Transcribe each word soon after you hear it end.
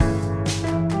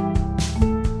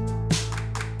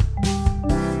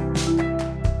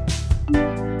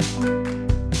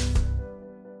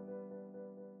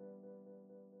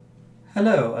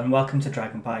Hello and welcome to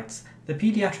Dragon Bites, the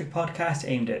paediatric podcast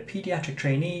aimed at paediatric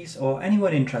trainees or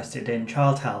anyone interested in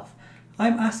child health.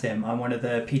 I'm Asim, I'm one of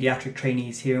the paediatric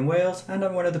trainees here in Wales and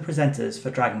I'm one of the presenters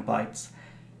for Dragon Bites.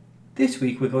 This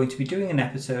week we're going to be doing an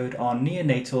episode on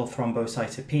neonatal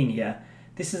thrombocytopenia.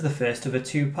 This is the first of a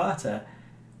two-parter.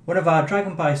 One of our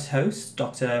Dragon Bites hosts,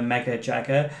 Dr. Megha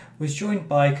Jagger, was joined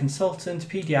by consultant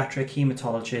paediatric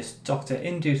haematologist Dr.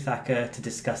 Indu Thacker to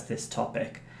discuss this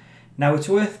topic. Now, it's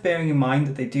worth bearing in mind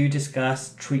that they do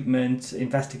discuss treatment,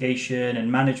 investigation,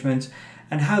 and management,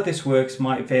 and how this works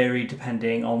might vary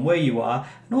depending on where you are,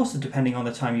 and also depending on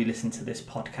the time you listen to this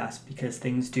podcast, because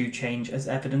things do change as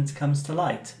evidence comes to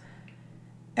light.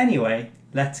 Anyway,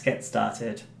 let's get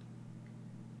started.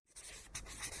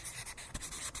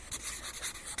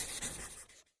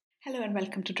 Hello and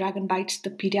welcome to Dragon Bites, the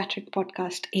pediatric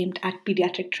podcast aimed at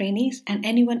pediatric trainees and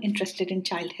anyone interested in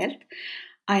child health.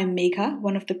 I am Megha,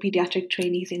 one of the pediatric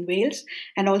trainees in Wales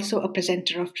and also a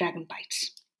presenter of Dragon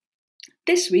Bites.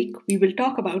 This week, we will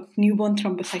talk about newborn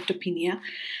thrombocytopenia,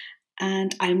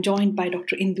 and I am joined by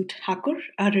Dr. Indu Thakur,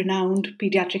 a renowned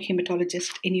pediatric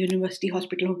hematologist in University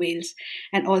Hospital of Wales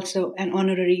and also an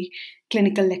honorary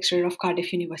clinical lecturer of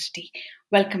Cardiff University.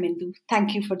 Welcome, Indu.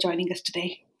 Thank you for joining us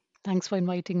today. Thanks for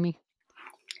inviting me.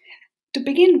 To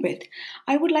begin with,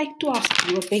 I would like to ask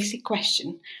you a basic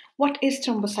question. What is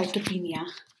thrombocytopenia?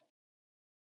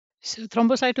 So,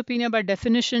 thrombocytopenia, by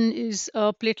definition, is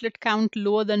a platelet count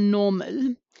lower than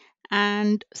normal.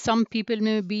 And some people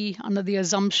may be under the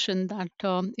assumption that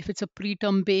if it's a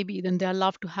preterm baby, then they're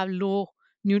allowed to have low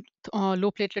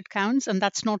platelet counts. And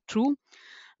that's not true,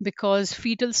 because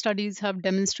fetal studies have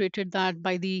demonstrated that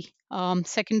by the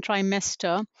second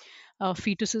trimester,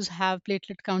 fetuses have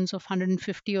platelet counts of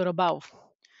 150 or above.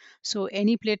 So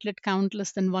any platelet count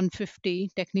less than 150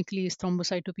 technically is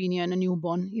thrombocytopenia in a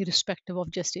newborn, irrespective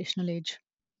of gestational age.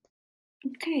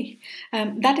 Okay,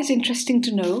 that is interesting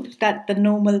to know that the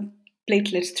normal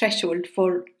platelets threshold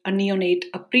for a neonate,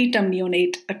 a preterm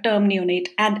neonate, a term neonate,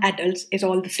 and adults is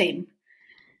all the same.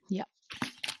 Yeah.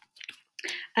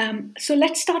 So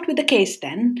let's start with the case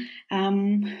then.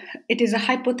 It is a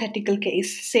hypothetical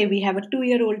case. Say we have a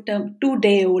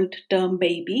 2-day-old term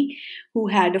baby who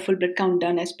had a full blood count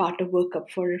done as part of workup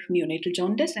for neonatal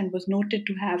jaundice and was noted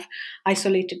to have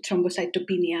isolated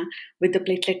thrombocytopenia with a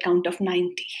platelet count of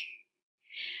 90.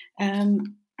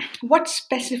 What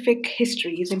specific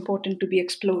history is important to be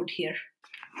explored here?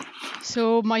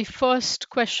 So my first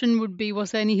question would be,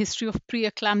 was there any history of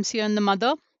preeclampsia in the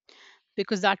mother?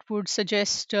 Because that would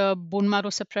suggest bone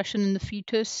marrow suppression in the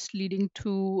fetus leading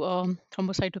to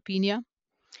thrombocytopenia.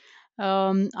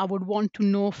 I would want to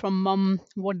know from mom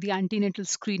what the antenatal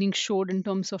screening showed in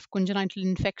terms of congenital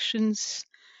infections.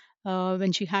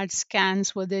 When she had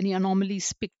scans, were there any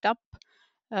anomalies picked up?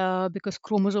 Because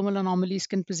chromosomal anomalies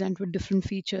can present with different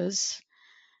features.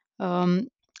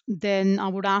 Then I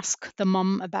would ask the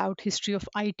mom about history of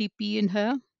ITP in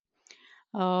her,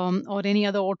 or any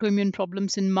other autoimmune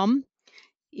problems in mom.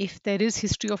 If there is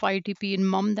history of ITP in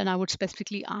mom, then I would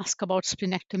specifically ask about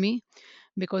splenectomy,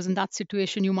 because in that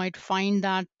situation you might find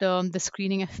that the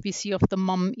screening FPC of the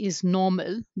mom is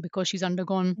normal because she's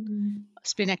undergone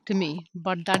splenectomy,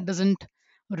 but that doesn't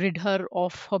rid her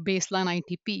of her baseline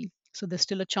ITP. So there's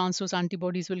still a chance those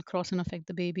antibodies will cross and affect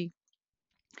the baby.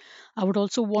 I would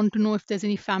also want to know if there's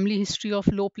any family history of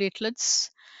low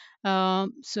platelets.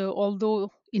 So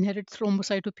although inherited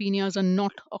thrombocytopenias are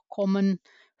not a common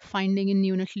finding in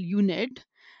neonatal unit,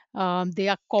 they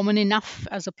are common enough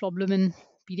as a problem in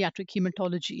pediatric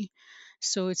hematology.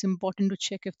 So it's important to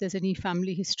check if there's any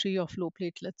family history of low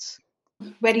platelets.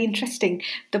 Very interesting.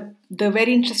 The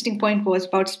very interesting point was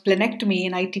about splenectomy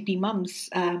in ITP mums,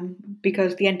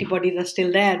 because the antibodies are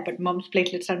still there, but mom's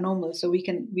platelets are normal. So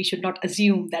we should not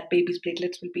assume that baby's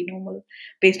platelets will be normal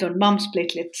based on mom's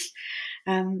platelets.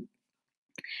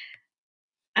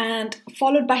 And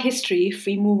followed by history, if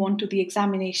we move on to the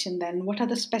examination, then what are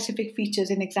the specific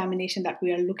features in examination that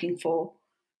we are looking for?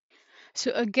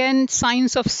 So again,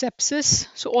 signs of sepsis.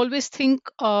 So always think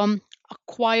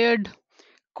acquired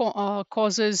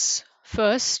causes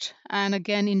first. And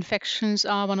again, infections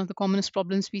are one of the commonest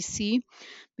problems we see,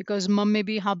 because mom may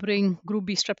be harboring group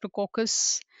B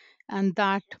streptococcus, and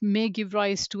that may give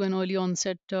rise to an early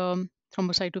onset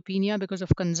thrombocytopenia because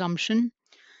of consumption.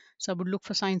 So I would look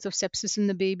for signs of sepsis in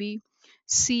the baby.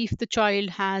 See if the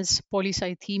child has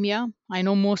polycythemia. I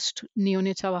know most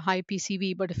neonates have a high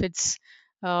PCV, but if it's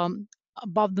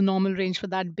above the normal range for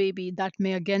that baby, that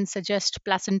may again suggest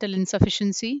placental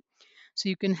insufficiency. So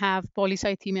you can have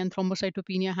polycythemia and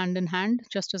thrombocytopenia hand in hand,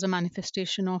 just as a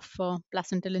manifestation of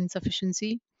placental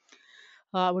insufficiency.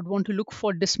 I would want to look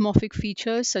for dysmorphic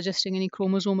features suggesting any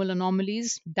chromosomal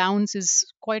anomalies. Downs is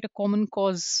quite a common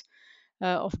cause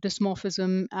of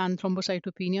dysmorphism and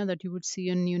thrombocytopenia that you would see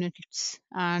in neonates,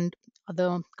 and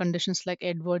other conditions like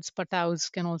Edwards-Patau's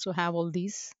can also have all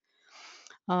these.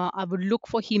 I would look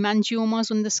for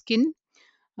hemangiomas on the skin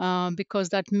because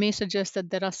that may suggest that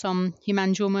there are some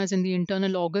hemangiomas in the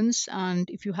internal organs. And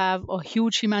if you have a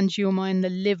huge hemangioma in the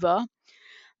liver,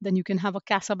 then you can have a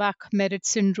Kasabach-Merit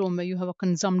syndrome where you have a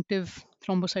consumptive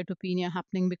thrombocytopenia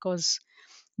happening because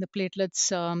the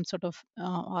platelets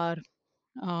are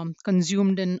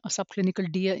consumed in a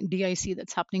subclinical DIC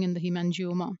that's happening in the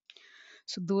hemangioma.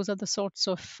 So those are the sorts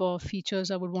of features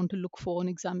I would want to look for in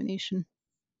examination.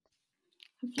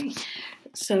 Okay.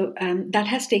 So that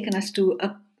has taken us to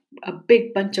a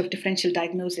big bunch of differential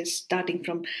diagnoses, starting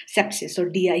from sepsis or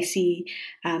DIC,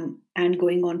 and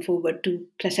going on forward to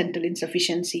placental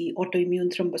insufficiency,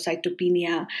 autoimmune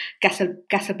thrombocytopenia,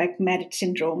 Kasabach-Merit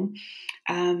syndrome,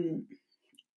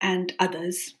 and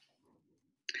others.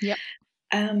 Yeah.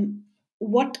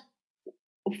 What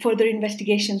further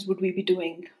investigations would we be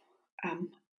doing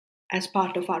as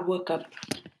part of our workup?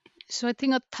 So I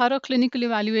think a thorough clinical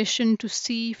evaluation to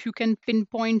see if you can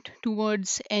pinpoint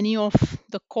towards any of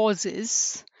the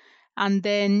causes, and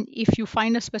then if you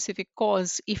find a specific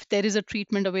cause, if there is a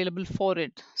treatment available for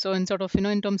it. So in sort of,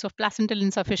 in terms of placental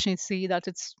insufficiency, that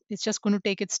it's just going to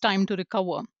take its time to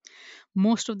recover.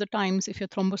 Most of the times, if your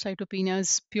thrombocytopenia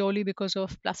is purely because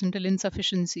of placental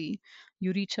insufficiency,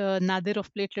 you reach a nadir of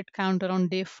platelet count around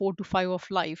day 4 to 5 of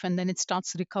life, and then it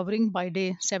starts recovering by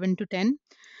day 7 to 10.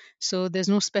 So there's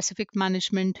no specific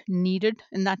management needed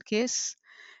in that case.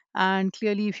 And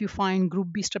clearly, if you find group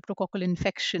B streptococcal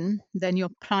infection, then your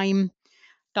prime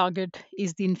target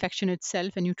is the infection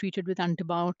itself, and you treat it with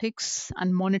antibiotics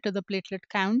and monitor the platelet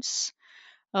counts.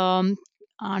 And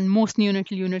most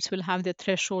neonatal units will have their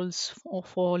thresholds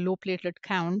for low platelet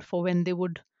count for when they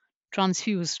would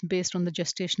transfuse based on the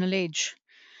gestational age.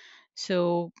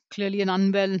 So clearly, an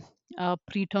unwell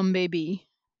preterm baby,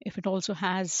 if it also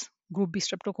has group B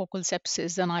streptococcal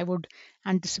sepsis, then I would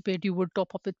anticipate you would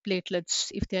top up with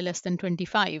platelets if they're less than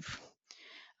 25.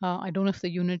 I don't know if the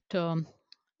unit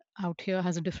out here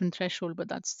has a different threshold, but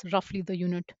that's roughly the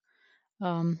unit.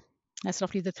 That's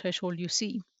roughly the threshold you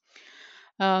see.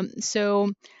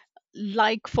 So,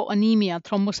 like for anemia,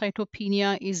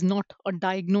 thrombocytopenia is not a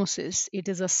diagnosis, it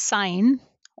is a sign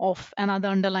of another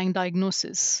underlying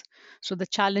diagnosis. So the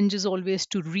challenge is always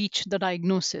to reach the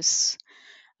diagnosis.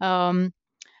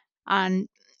 And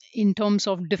in terms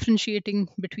of differentiating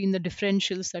between the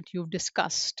differentials that you've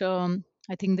discussed,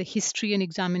 I think the history and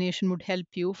examination would help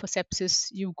you. For sepsis,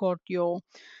 you've got your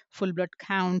full blood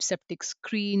count, septic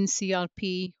screen,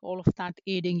 CRP, all of that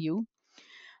aiding you.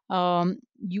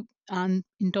 And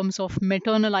in terms of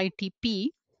maternal ITP,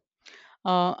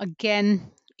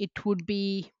 again, it would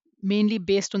be mainly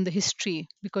based on the history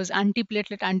because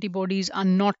antiplatelet antibodies are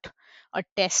not a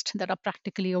test that are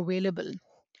practically available.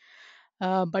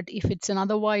 But if it's an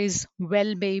otherwise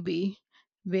well baby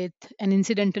with an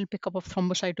incidental pickup of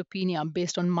thrombocytopenia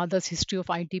based on mother's history of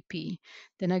ITP,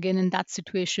 then again, in that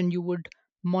situation, you would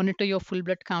monitor your full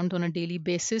blood count on a daily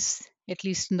basis, at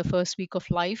least in the first week of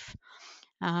life,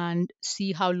 and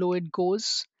see how low it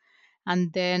goes.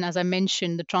 And then, as I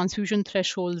mentioned, the transfusion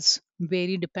thresholds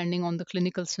vary depending on the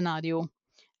clinical scenario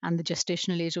and the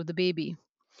gestational age of the baby.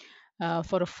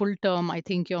 For a full term, I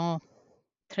think your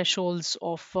thresholds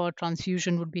of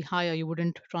transfusion would be higher. You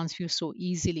wouldn't transfuse so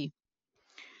easily.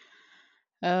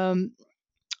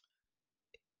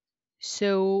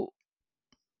 So,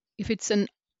 if it's an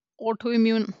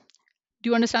autoimmune, do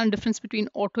you understand the difference between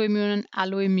autoimmune and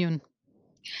alloimmune?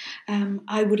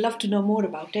 I would love to know more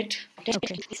about it.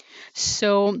 Okay.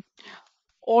 So,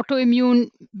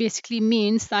 autoimmune basically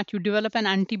means that you develop an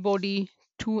antibody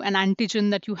to an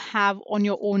antigen that you have on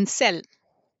your own cell.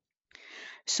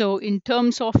 So, in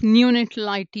terms of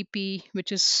neonatal ITP,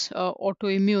 which is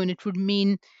autoimmune, it would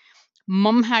mean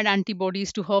mum had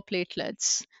antibodies to her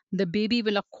platelets. The baby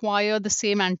will acquire the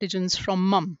same antigens from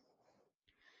mum.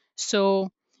 So,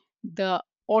 the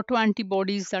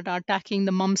autoantibodies that are attacking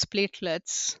the mum's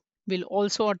platelets will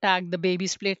also attack the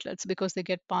baby's platelets because they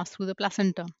get passed through the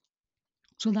placenta.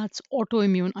 So, that's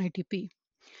autoimmune ITP.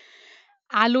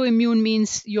 Alloimmune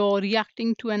means you're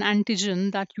reacting to an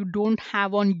antigen that you don't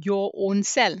have on your own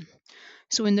cell.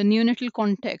 So, in the neonatal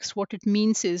context, what it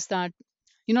means is that,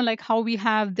 like how we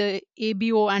have the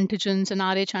ABO antigens and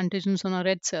RH antigens on our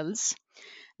red cells,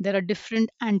 there are different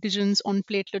antigens on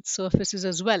platelet surfaces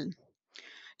as well.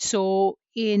 So,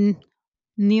 in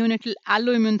neonatal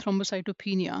alloimmune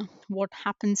thrombocytopenia, what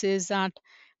happens is that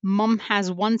Mum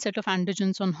has one set of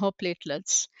antigens on her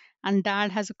platelets, and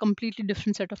dad has a completely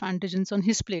different set of antigens on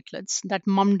his platelets that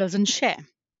mum doesn't share.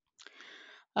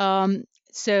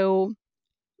 So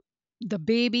the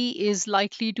baby is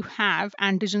likely to have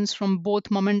antigens from both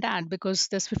mom and dad because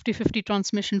there's 50-50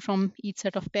 transmission from each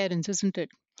set of parents, isn't it?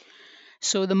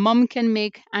 So the mom can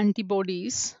make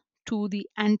antibodies to the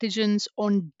antigens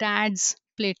on dad's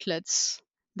platelets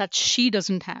that she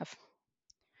doesn't have.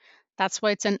 That's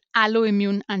why it's an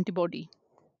alloimmune antibody.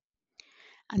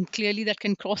 And clearly that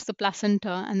can cross the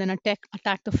placenta and then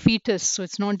attack the fetus. So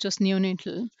it's not just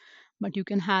neonatal, but you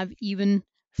can have even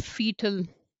fetal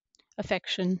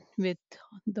affection with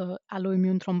the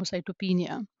alloimmune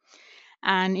thrombocytopenia.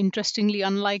 And interestingly,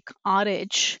 unlike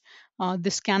RH,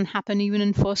 this can happen even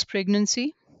in first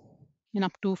pregnancy in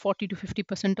up to 40 to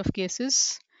 50% of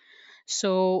cases.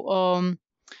 So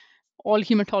all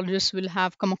hematologists will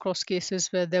have come across cases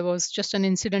where there was just an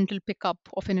incidental pickup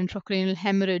of an intracranial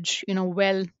hemorrhage in a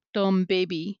well-term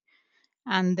baby,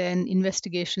 and then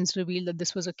investigations revealed that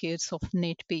this was a case of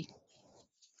NATP.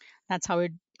 That's how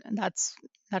it.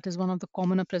 That is one of the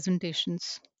commoner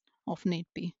presentations of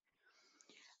NATP.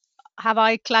 Have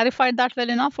I clarified that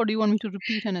well enough, or do you want me to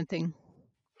repeat anything?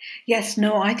 Yes,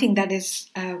 no, I think that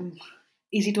is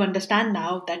easy to understand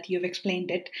now that you've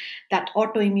explained it. That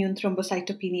autoimmune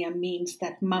thrombocytopenia means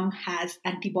that mum has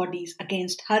antibodies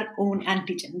against her own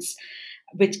antigens,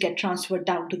 which get transferred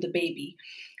down to the baby.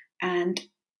 And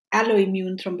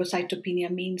alloimmune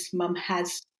thrombocytopenia means mum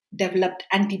has developed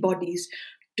antibodies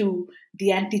to the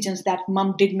antigens that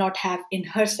mum did not have in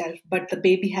herself, but the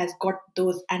baby has got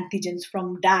those antigens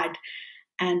from dad,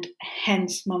 and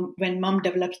hence when mum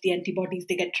develops the antibodies,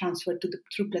 they get transferred to the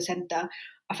through placenta,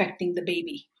 affecting the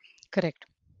baby. Correct.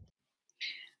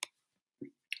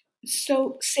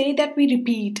 So say that we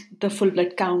repeat the full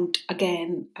blood count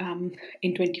again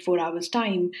in 24 hours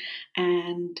time,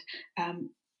 and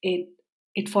it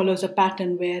it follows a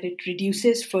pattern where it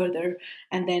reduces further,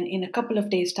 and then in a couple of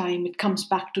days time it comes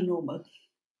back to normal.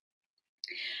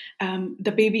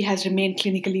 The baby has remained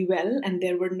clinically well, and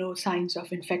there were no signs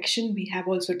of infection. We have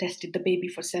also tested the baby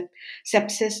for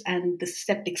sepsis, and the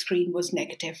septic screen was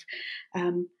negative.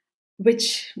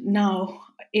 Which now,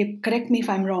 correct me if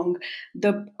I'm wrong,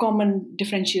 the common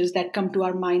differentials that come to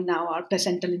our mind now are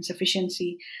placental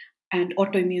insufficiency and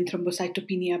autoimmune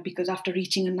thrombocytopenia, because after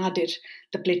reaching a nadir,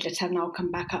 the platelets have now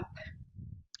come back up.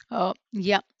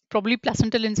 Yeah, probably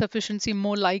placental insufficiency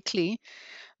more likely,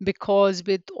 because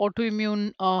with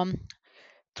autoimmune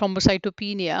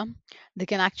thrombocytopenia, they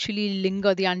can actually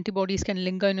linger, the antibodies can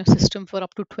linger in your system for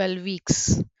up to 12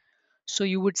 weeks. So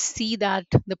you would see that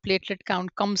the platelet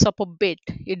count comes up a bit.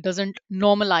 It doesn't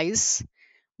normalize,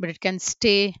 but it can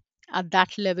stay at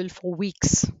that level for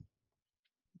weeks.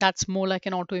 That's more like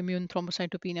an autoimmune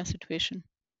thrombocytopenia situation.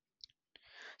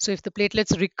 So if the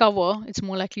platelets recover, it's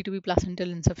more likely to be placental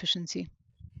insufficiency.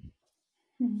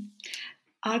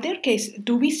 Are there cases,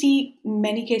 do we see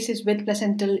many cases with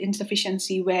placental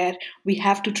insufficiency where we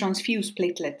have to transfuse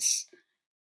platelets?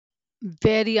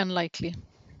 Very unlikely.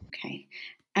 Okay.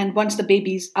 And once the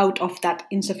baby's out of that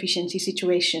insufficiency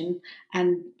situation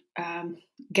and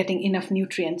getting enough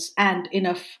nutrients and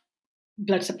enough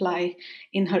blood supply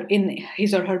in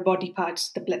his or her body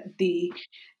parts, the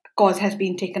cause has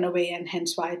been taken away, and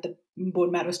hence why the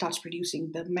bone marrow starts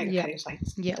producing the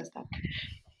megakaryocytes. Yeah. Does that?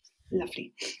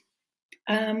 Lovely.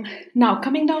 Now,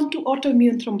 coming down to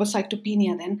autoimmune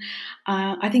thrombocytopenia, then,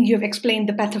 I think you have explained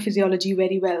the pathophysiology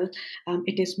very well.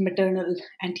 It is maternal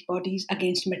antibodies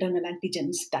against maternal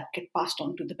antigens that get passed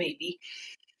on to the baby.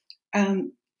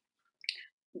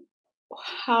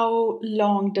 How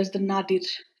long does the nadir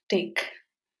take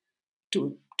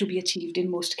to be achieved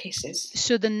in most cases?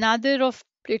 So the nadir of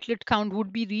platelet count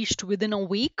would be reached within a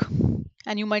week,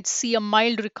 and you might see a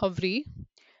mild recovery.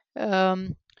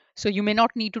 So you may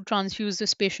not need to transfuse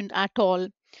this patient at all.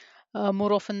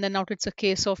 More often than not, it's a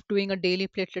case of doing a daily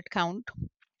platelet count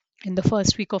in the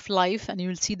first week of life, and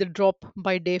you'll see the drop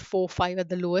by day 4 5 at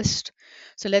the lowest.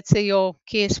 So let's say your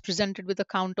case presented with a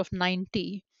count of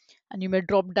 90, and you may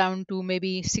drop down to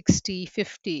maybe 60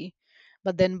 50,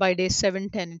 but then by day 7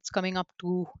 10 it's coming up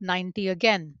to 90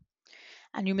 again,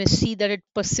 and you may see that it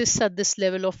persists at this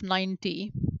level of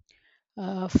 90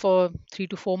 for 3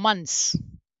 to 4 months,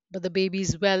 but the baby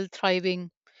is well,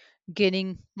 thriving,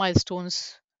 gaining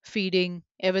milestones, feeding,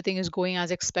 everything is going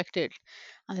as expected.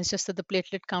 And it's just that the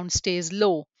platelet count stays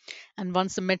low. And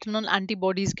once the maternal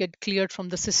antibodies get cleared from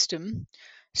the system,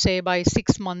 say by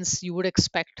 6 months, you would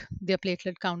expect their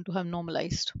platelet count to have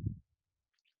normalized.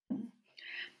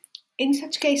 In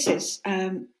such cases,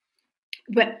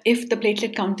 if the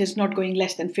platelet count is not going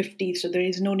less than 50, so there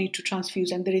is no need to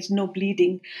transfuse and there is no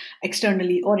bleeding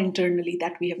externally or internally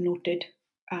that we have noted.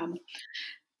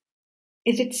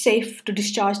 Is it safe to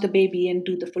discharge the baby and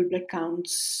do the full blood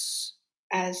counts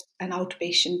as an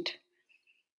outpatient?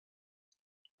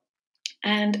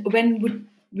 And when would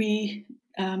we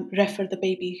refer the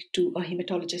baby to a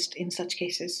hematologist in such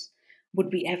cases?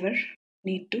 Would we ever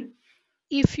need to?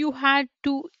 If you had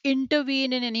to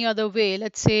intervene in any other way,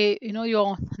 let's say,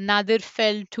 your nadir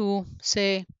fell to,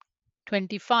 say,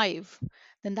 25,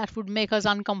 then that would make us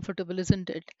uncomfortable, isn't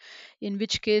it? In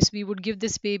which case, we would give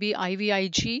this baby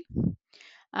IVIG,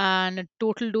 and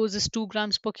total dose is 2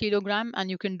 grams per kilogram, and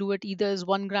you can do it either as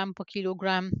 1 gram per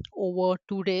kilogram over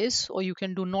 2 days, or you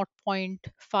can do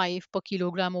 0.5 per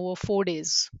kilogram over 4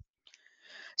 days.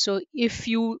 So if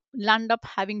you land up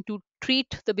having to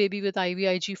treat the baby with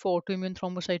IVIG for autoimmune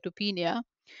thrombocytopenia,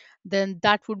 then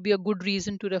that would be a good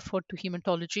reason to refer to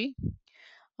hematology.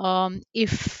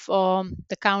 If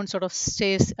the count sort of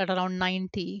stays at around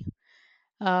 90,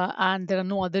 and there are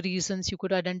no other reasons you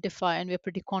could identify, and we're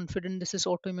pretty confident this is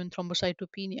autoimmune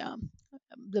thrombocytopenia,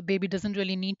 the baby doesn't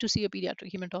really need to see a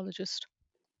pediatric hematologist.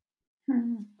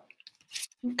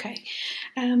 Okay.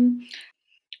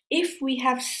 If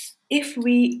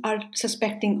we are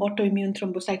suspecting autoimmune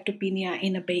thrombocytopenia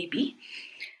in a baby,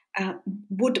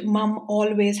 would mom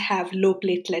always have low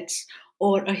platelets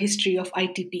or a history of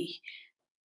ITP?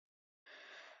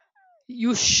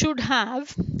 You should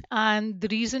have, and the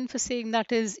reason for saying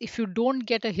that is if you don't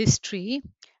get a history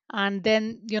and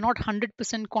then you're not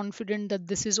 100% confident that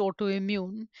this is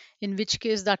autoimmune, in which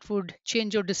case that would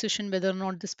change your decision whether or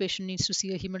not this patient needs to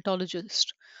see a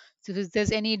hematologist. So if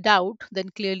there's any doubt, then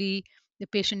clearly the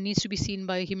patient needs to be seen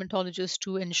by a hematologist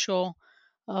to ensure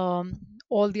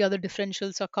all the other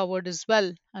differentials are covered as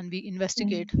well, and we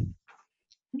investigate.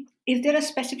 Is there a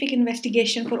specific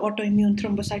investigation for autoimmune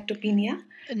thrombocytopenia?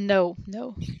 No.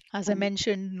 As I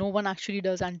mentioned, no one actually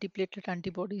does antiplatelet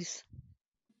antibodies.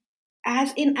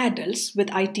 As in adults with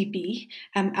ITP,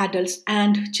 adults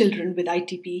and children with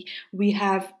ITP, we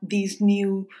have these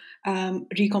new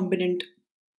recombinant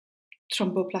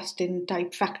thromboplastin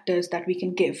type factors that we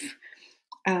can give.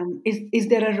 Is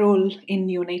there a role in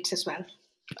neonates as well?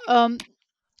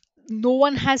 No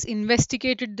one has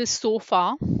investigated this so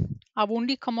far. I've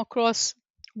only come across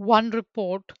one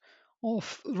report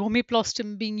of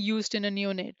romiplostim being used in a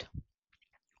neonate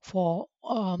for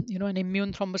an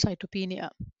immune thrombocytopenia.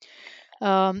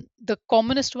 The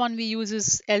commonest one we use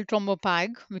is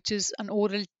L-Trombopag, which is an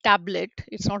oral tablet.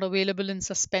 It's not available in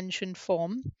suspension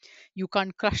form. You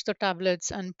can't crush the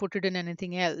tablets and put it in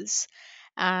anything else.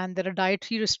 And there are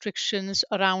dietary restrictions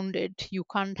around it. You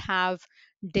can't have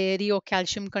dairy or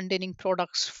calcium containing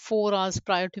products 4 hours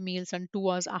prior to meals and 2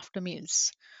 hours after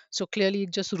meals. So clearly,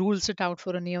 it just rules it out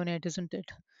for a neonate, isn't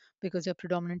it? Because they're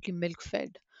predominantly milk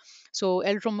fed. So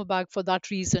L-Trombopag, for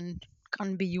that reason,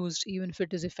 can't be used even if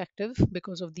it is effective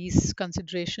because of these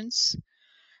considerations.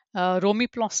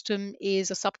 Romiplostim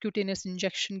is a subcutaneous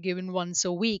injection given once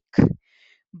a week,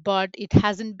 but it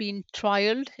hasn't been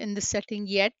trialed in this setting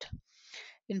yet.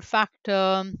 In fact,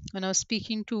 when I was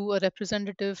speaking to a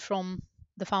representative from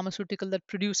the pharmaceutical that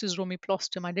produces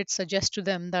romiplostim, I did suggest to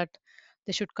them that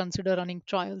they should consider running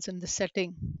trials in this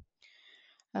setting.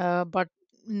 But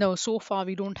no, so far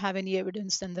we don't have any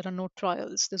evidence and there are no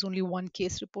trials. There's only one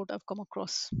case report I've come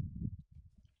across.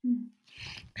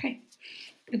 Okay,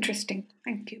 interesting.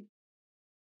 Thank you.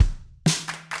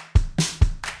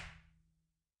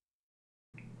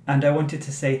 And I wanted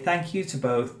to say thank you to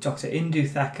both Dr. Indu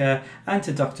Thacker and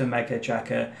to Dr. Megha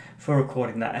Jaka for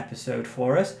recording that episode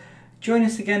for us. Join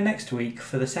us again next week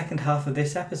for the second half of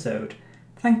this episode.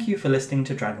 Thank you for listening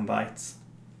to Dragon Bites.